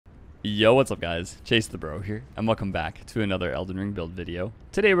Yo, what's up guys? Chase the Bro here, and welcome back to another Elden Ring build video.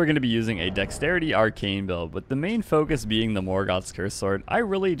 Today we're going to be using a Dexterity Arcane build, with the main focus being the Morgott's Curse Sword. I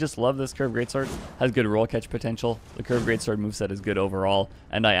really just love this Curved Greatsword. Has good roll catch potential. The Curved Greatsword moveset is good overall,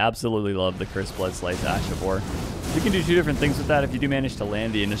 and I absolutely love the Cursed Blood Slice Ash of War. You can do two different things with that. If you do manage to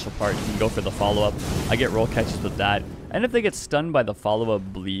land the initial part, you can go for the follow-up. I get roll catches with that. And if they get stunned by the follow-up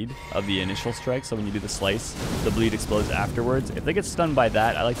bleed of the initial strike, so when you do the slice, the bleed explodes afterwards. If they get stunned by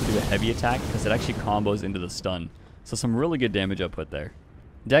that, I like to do a heavy attack because it actually combos into the stun. So some really good damage output there.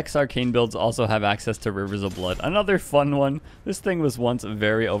 Dex Arcane builds also have access to Rivers of Blood. Another fun one. This thing was once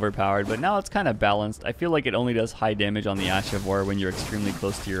very overpowered, but now it's kind of balanced. I feel like it only does high damage on the Ash of War when you're extremely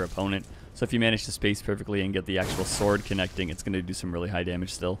close to your opponent. So if you manage to space perfectly and get the actual sword connecting, it's going to do some really high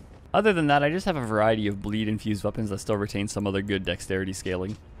damage still. Other than that, I just have a variety of bleed-infused weapons that still retain some other good dexterity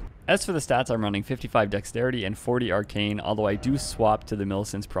scaling. As for the stats, I'm running 55 dexterity and 40 arcane, although I do swap to the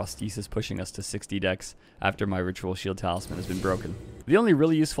Millicent's prosthesis, pushing us to 60 dex after my ritual shield talisman has been broken. The only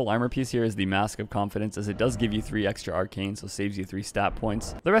really useful armor piece here is the Mask of Confidence, as it does give you 3 extra arcane, so saves you 3 stat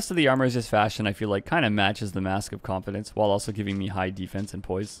points. The rest of the armor is just fashion. I feel like kind of matches the Mask of Confidence, while also giving me high defense and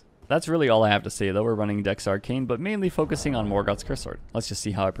poise. That's really all I have to say though. We're running Dex Arcane, but mainly focusing on Morgott's Curse Sword. Let's just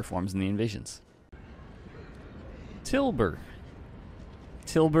see how it performs in the invasions. Tilber.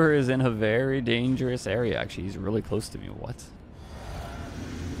 Tilber is in a very dangerous area. Actually, he's really close to me. What?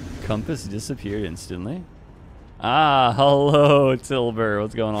 Compass disappeared instantly? Ah, hello Tilber.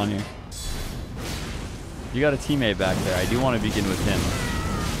 What's going on here? You got a teammate back there. I do want to begin with him.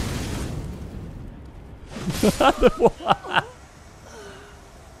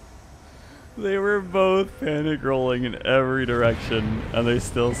 They were both panic rolling in every direction, and they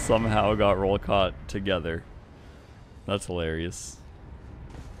still somehow got roll caught together. That's hilarious.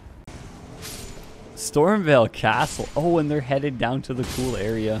 Stormvale Castle. Oh, and they're headed down to the cool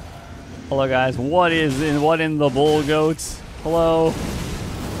area. Hello, guys. What in the bull goats? Hello.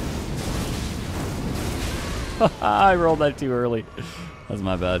 I rolled that too early. That's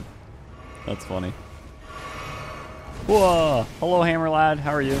my bad. That's funny. Whoa. Hello, Hammer Lad.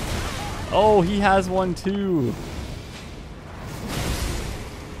 How are you? Oh, he has one too.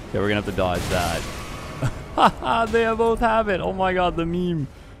 Okay, we're gonna have to dodge that. Haha, they both have it. Oh my god, the meme.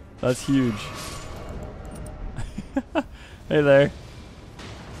 That's huge. Hey there.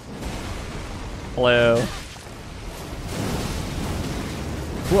 Hello.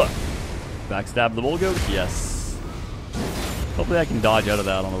 Whoa. Backstab the bull goat? Yes. Hopefully I can dodge out of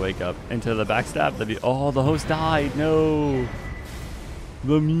that on the wake up. Into the backstab. That'd be. Oh, the host died. No.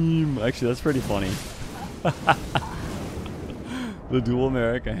 The meme. Actually, that's pretty funny. The dual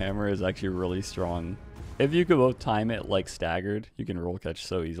America hammer is actually really strong. If you could both time it like staggered, you can roll catch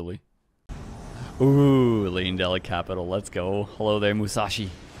so easily. Ooh, Lane-Delic Capital. Let's go. Hello there,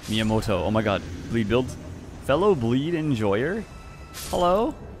 Musashi. Miyamoto. Oh my god. Bleed build. Fellow bleed enjoyer.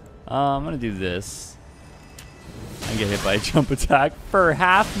 Hello. I'm going to do this. And get hit by a jump attack for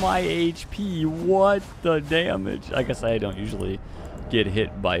half my HP. What the damage? I guess I don't usually get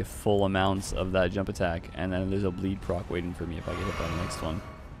hit by full amounts of that jump attack, and then there's a bleed proc waiting for me if I get hit by the next one.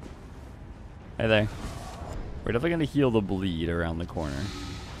 Hey there. We're definitely going to heal the bleed around the corner.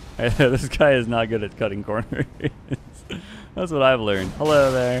 Hey there, this guy is not good at cutting corners. That's what I've learned. Hello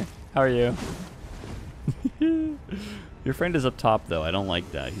there. How are you? Your friend is up top though. I don't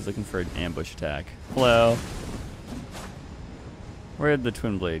like that. He's looking for an ambush attack. Hello. Where'd the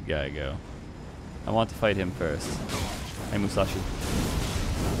twin blade guy go? I want to fight him first. Hey, Musashi.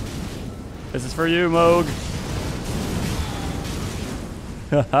 This is for you, Moog.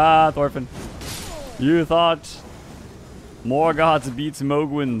 Haha, Thorfinn. You thought Morgott beats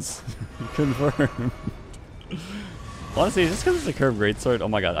Mogwins. Confirmed. Honestly, just because it's a curved greatsword. Oh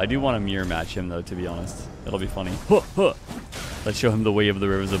my god, I do want to mirror match him though, to be honest. It'll be funny. Huh, huh. Let's show him the way of the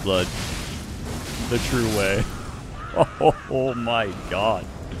rivers of blood. The true way. Oh my god.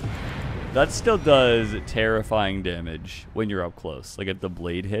 That still does terrifying damage when you're up close. Like if the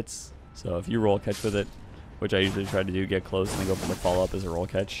blade hits. So if you roll catch with it, which I usually try to do, get close and then go for the follow-up as a roll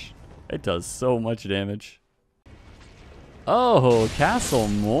catch. It does so much damage. Oh, Castle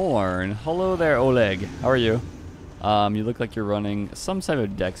Morn. Hello there, Oleg. How are you? You look like you're running some type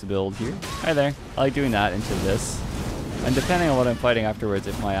of dex build here. Hi there. I like doing that into this. And depending on what I'm fighting afterwards,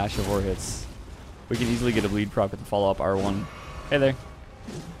 if my Ash of War hits, we can easily get a bleed proc with the follow-up R1. Hey there.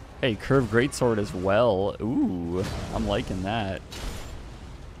 Hey, curved greatsword as well. Ooh, I'm liking that.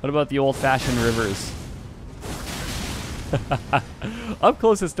 What about the old-fashioned rivers? Up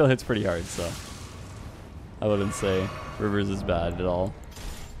close, it still hits pretty hard, so I wouldn't say rivers is bad at all.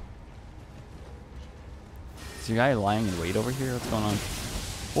 Is your guy lying in wait over here? What's going on?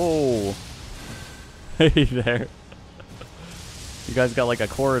 Whoa. Hey there. You guys got like a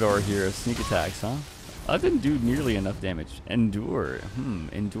corridor here of sneak attacks, huh? That didn't do nearly enough damage. Endure.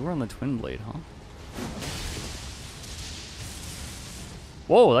 Endure on the twin blade, huh?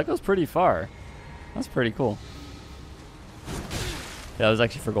 Whoa, that goes pretty far. That's pretty cool. Yeah, that was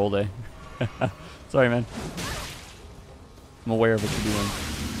actually for gold, eh? Sorry, man. I'm aware of what you're doing.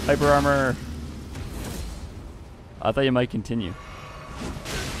 Hyper armor. I thought you might continue.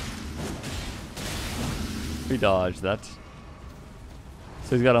 We dodged that.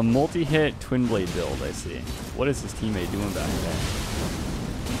 So he's got a multi-hit twin blade build, I see. What is his teammate doing back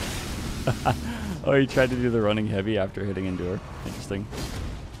there? Oh, he tried to do the running heavy after hitting endure. Interesting.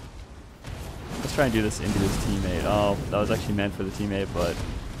 Let's try and do this into his teammate. Oh, that was actually meant for the teammate, but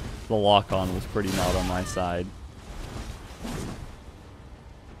the lock-on was pretty not on my side.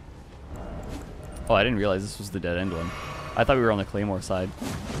 Oh, I didn't realize this was the dead end one. I thought we were on the Claymore side.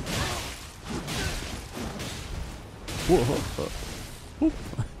 Whoa.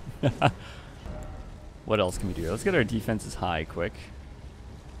 What else can we do? Let's get our defenses high quick.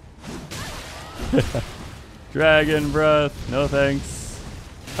 Dragon breath. No thanks.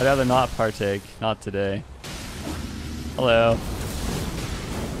 I'd rather not partake. Not today. Hello.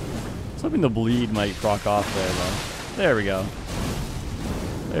 I was hoping the bleed might proc off there, though. There we go.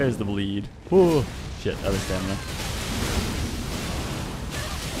 There's the bleed. Whoa. Shit, other stamina.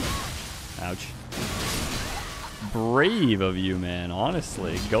 Ouch. Brave of you, man.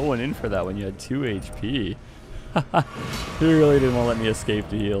 Honestly, going in for that when you had 2 HP. He really didn't want to let me escape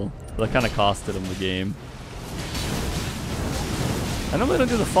to heal. That kind of costed him the game. I normally don't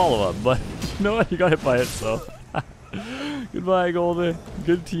do the follow-up, but you know what? You got hit by it, so. Goodbye, Golden.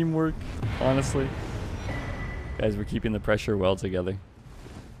 Good teamwork, honestly. Guys, we're keeping the pressure well together.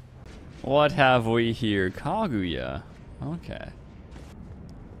 What have we here? Kaguya. Okay.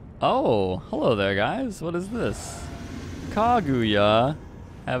 Oh, hello there, guys. What is this? Kaguya.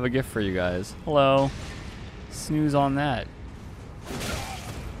 I have a gift for you guys. Hello. Snooze on that.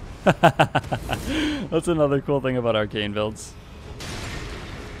 That's another cool thing about arcane builds.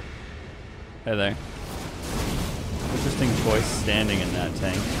 Hey there. Interesting choice standing in that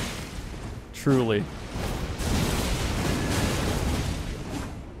tank. Truly.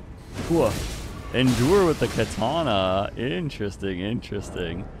 Cool. Endure with the katana. Interesting,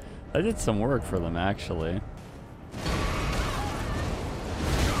 interesting. I did some work for them, actually.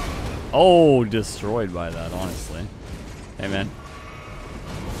 Oh, destroyed by that, honestly. Hey, man.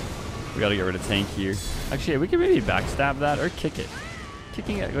 We gotta get rid of tank here. Actually, we could maybe backstab that or kick it.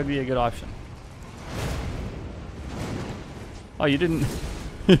 Kicking it would be a good option. Oh, you didn't,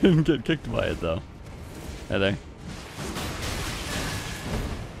 you didn't get kicked by it, though. Hey there.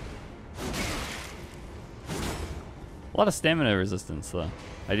 A lot of stamina resistance, though.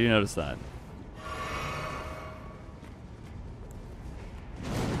 I do notice that.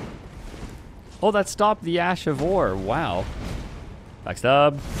 Oh, that stopped the Ash of War. Wow.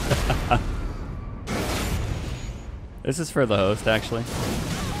 Backstab. This is for the host, actually.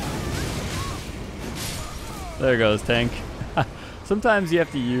 There goes tank. Sometimes you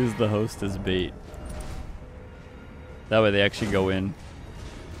have to use the host as bait. That way they actually go in.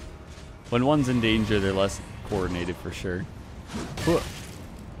 When one's in danger, they're less coordinated for sure.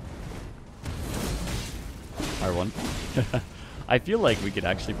 R1. I feel like we could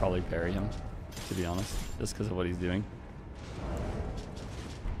actually probably parry him, to be honest, just because of what he's doing.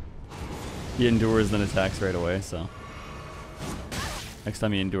 He endures then attacks right away, so next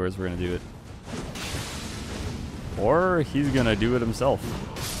time he endures, we're gonna do it. Or he's gonna do it himself.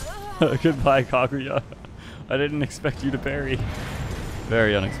 Goodbye, Kaguya. I didn't expect you to parry.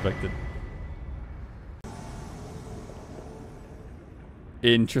 Very unexpected.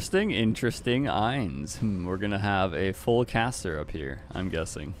 Interesting, interesting Eins. We're gonna have a full caster up here, I'm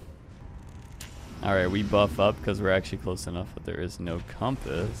guessing. Alright, we buff up because we're actually close enough, but there is no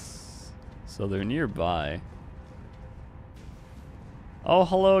compass. So they're nearby. Oh,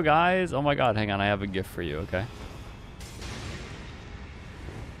 hello guys. Oh my god, hang on, I have a gift for you, okay?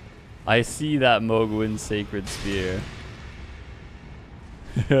 I see that Mogwin Sacred Spear.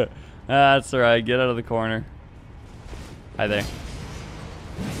 That's alright, get out of the corner. Hi there.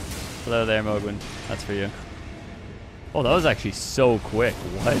 Hello there, Mogwin. That's for you. Oh, that was actually so quick.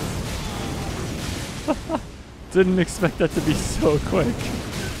 What? Didn't expect that to be so quick.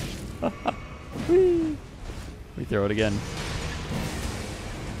 We throw it again.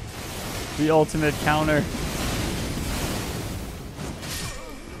 The ultimate counter.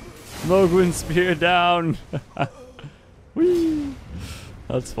 Mogwin Spear down. Whee!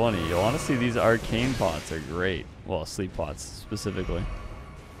 That's funny. Honestly, these arcane pots are great. Well, sleep pots specifically.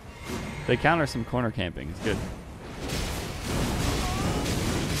 They counter some corner camping. It's good.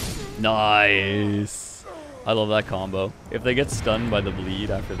 Nice. I love that combo. If they get stunned by the bleed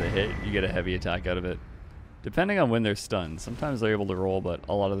after the hit, you get a heavy attack out of it. Depending on when they're stunned. Sometimes they're able to roll, but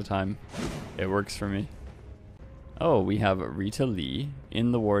a lot of the time it works for me. Oh, we have Rita Lee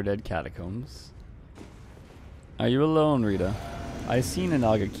in the War Dead Catacombs. Are you alone, Rita? I seen an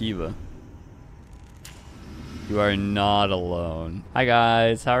Agakiva. You are not alone. Hi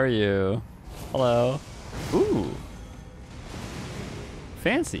guys, how are you? Hello. Ooh.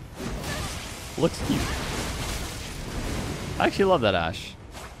 Fancy. Looks cute. I actually love that Ash.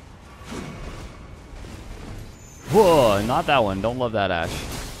 Whoa, not that one. Don't love that Ash.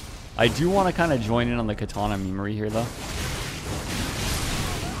 I do want to kind of join in on the katana memery here, though.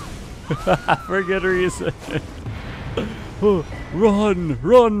 For good reason. Run!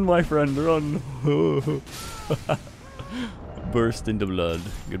 Run, my friend, run! Burst into blood.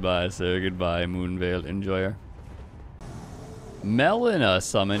 Goodbye, sir. Goodbye, Moonveil Enjoyer. Melina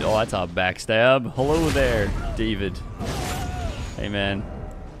summoned. Oh, that's a backstab. Hello there, David. Hey, man.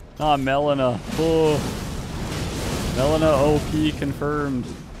 Ah, Melina. Oh. Melina OP confirmed.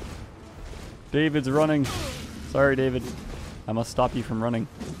 David's running. Sorry, David. I must stop you from running.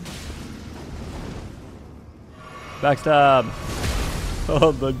 Backstab.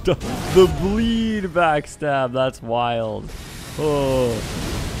 Oh, the bleed backstab. That's wild. Oh.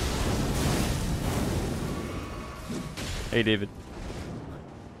 Hey, David.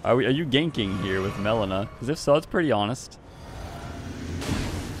 Are you ganking here with Melina? Because if so, it's pretty honest.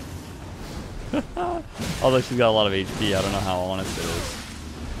 Although she's got a lot of HP, I don't know how honest it is.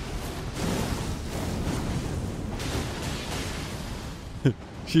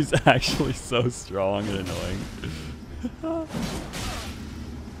 She's actually so strong and annoying.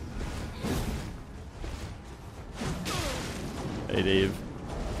 Hey, Dave.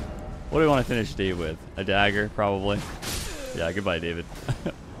 What do we want to finish Dave with? A dagger, probably. Yeah, goodbye, David.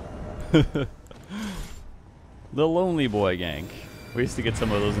 The Lonely Boy Gank. We used to get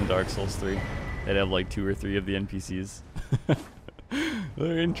some of those in Dark Souls 3. They'd have like 2 or 3 of the NPCs.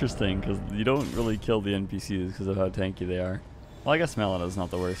 They're interesting because you don't really kill the NPCs because of how tanky they are. Well, I guess Melina's not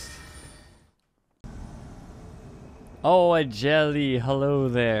the worst. Oh, a jelly. Hello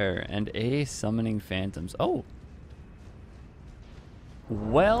there. And a summoning phantoms. Oh.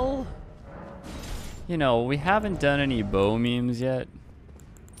 Well, you know, we haven't done any bow memes yet.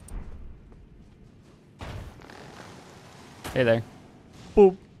 Hey there.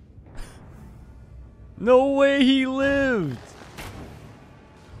 Boop. No way he lived.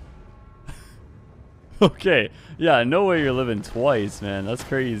 Okay. Yeah, no way you're living twice, man. That's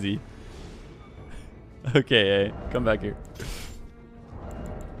crazy. Okay, hey, come back here.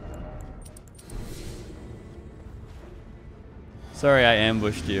 Sorry I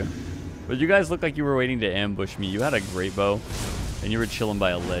ambushed you. But you guys looked like you were waiting to ambush me. You had a great bow, and you were chilling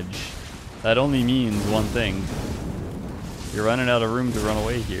by a ledge. That only means one thing. You're running out of room to run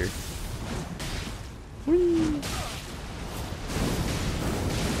away here. Whee!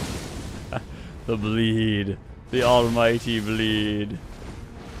 The bleed. The almighty bleed.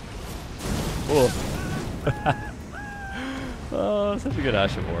 Oh. Oh, such a good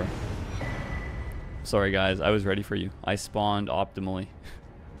Ash of War. Sorry guys, I was ready for you. I spawned optimally.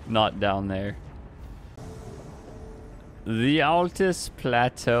 Not down there. The Altus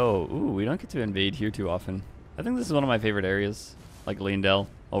Plateau. Ooh, we don't get to invade here too often. I think this is one of my favorite areas. Like Leyndell.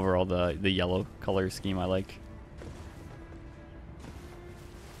 Overall, the yellow color scheme I like.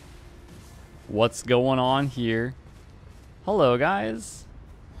 What's going on here? Hello guys.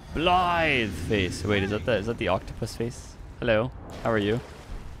 Blithe face. Wait, is that the octopus face? Hello. How are you?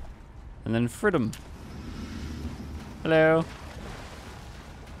 And then Fridum. Hello.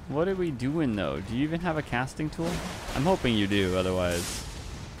 What are we doing though? Do you even have a casting tool? I'm hoping you do, otherwise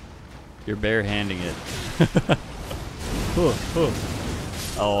you're barehanding it.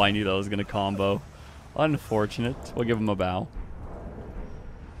 Oh, I knew that was gonna combo. Unfortunate. We'll give him a bow.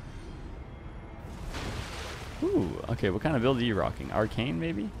 Ooh, okay, what kind of build are you rocking? Arcane,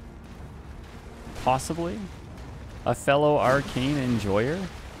 maybe? Possibly? A fellow Arcane enjoyer?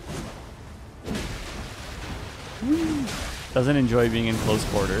 Whee. Doesn't enjoy being in close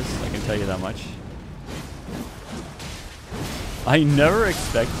quarters, I can tell you that much. I never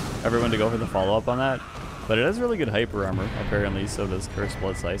expect everyone to go for the follow-up on that, but it has really good hyper armor, apparently, so does Cursed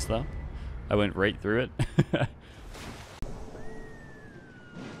Blood Slice, though. I went right through it.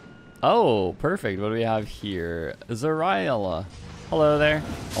 Oh, perfect. What do we have here? Zariela. Hello there.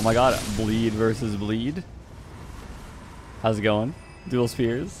 Oh my god, bleed versus bleed. How's it going? Dual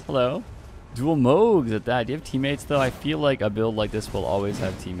Spears. Hello. Dual Mogs at that. Do you have teammates though? I feel like a build like this will always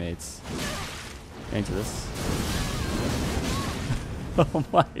have teammates. Into this. Oh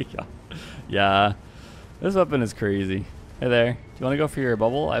my god. Yeah. This weapon is crazy. Hey there. Do you want to go for your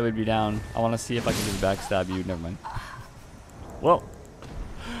bubble? I would be down. I want to see if I can just backstab you. Never mind. Well.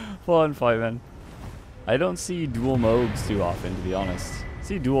 Fun fight, man. I don't see dual Mogs too often, to be honest. I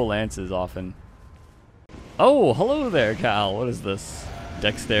see dual Lances often. Oh, hello there, Cal. What is this?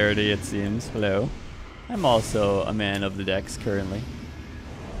 Dexterity, it seems. Hello. I'm also a man of the dex currently.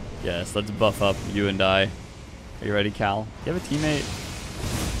 Yes, let's buff up you and I. Are you ready, Cal? Do you have a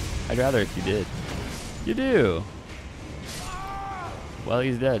teammate? I'd rather if you did. You do. Well,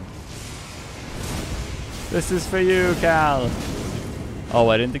 he's dead. This is for you, Cal. Oh,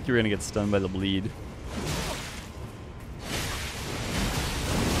 I didn't think you were going to get stunned by the bleed.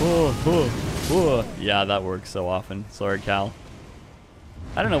 Oh, oh, oh. Yeah, that works so often. Sorry, Cal.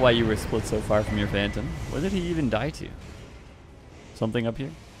 I don't know why you were split so far from your Phantom. Where did he even die to? Something up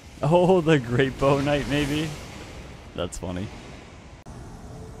here? Oh, the Great Bow Knight, maybe? That's funny.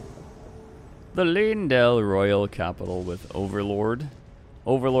 The Leyndell Royal Capital with Overlord.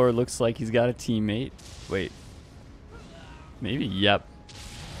 Overlord looks like he's got a teammate. Wait. Maybe? Yep.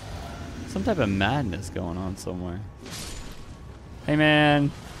 Some type of madness going on somewhere. Hey,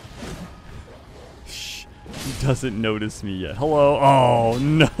 man. Shh. He doesn't notice me yet. Hello? Oh,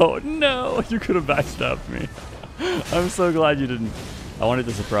 no. No. You could have backstabbed me. I'm so glad you didn't. I wanted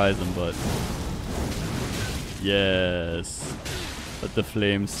to surprise him, but... Yes. Let the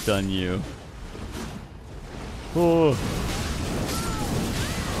flames stun you. Oh.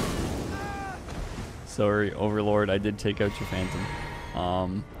 Sorry, Overlord. I did take out your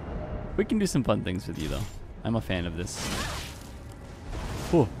Phantom. We can do some fun things with you, though. I'm a fan of this.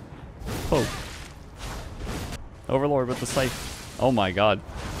 Oh. Oh. Overlord with the scythe. Oh my god.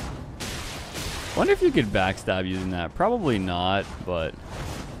 Wonder if you could backstab using that. Probably not, but...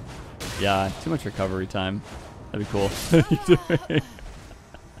 Yeah, too much recovery time. That'd be cool.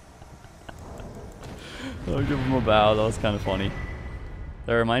 I'll give him a bow. That was kind of funny.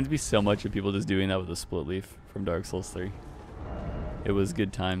 That reminds me so much of people just doing that with a split leaf from Dark Souls 3. It was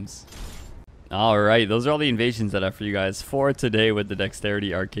good times. Alright, those are all the invasions that I have for you guys for today with the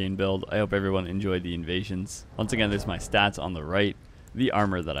Dexterity Arcane build. I hope everyone enjoyed the invasions. Once again, there's my stats on the right, the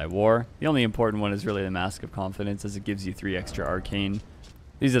armor that I wore. The only important one is really the Mask of Confidence, as it gives you 3 extra Arcane.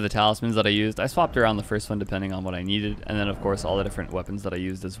 These are the talismans that I used. I swapped around the first one depending on what I needed, and then of course all the different weapons that I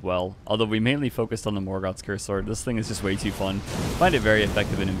used as well. Although we mainly focused on the Morgott's Curse Sword, this thing is just way too fun. I find it very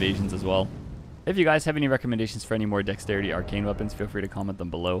effective in invasions as well. If you guys have any recommendations for any more Dexterity Arcane weapons, feel free to comment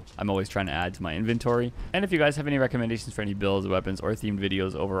them below. I'm always trying to add to my inventory. And if you guys have any recommendations for any builds, weapons, or themed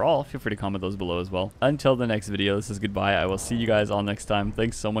videos overall, feel free to comment those below as well. Until the next video, this is goodbye. I will see you guys all next time.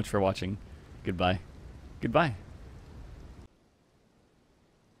 Thanks so much for watching. Goodbye. Goodbye.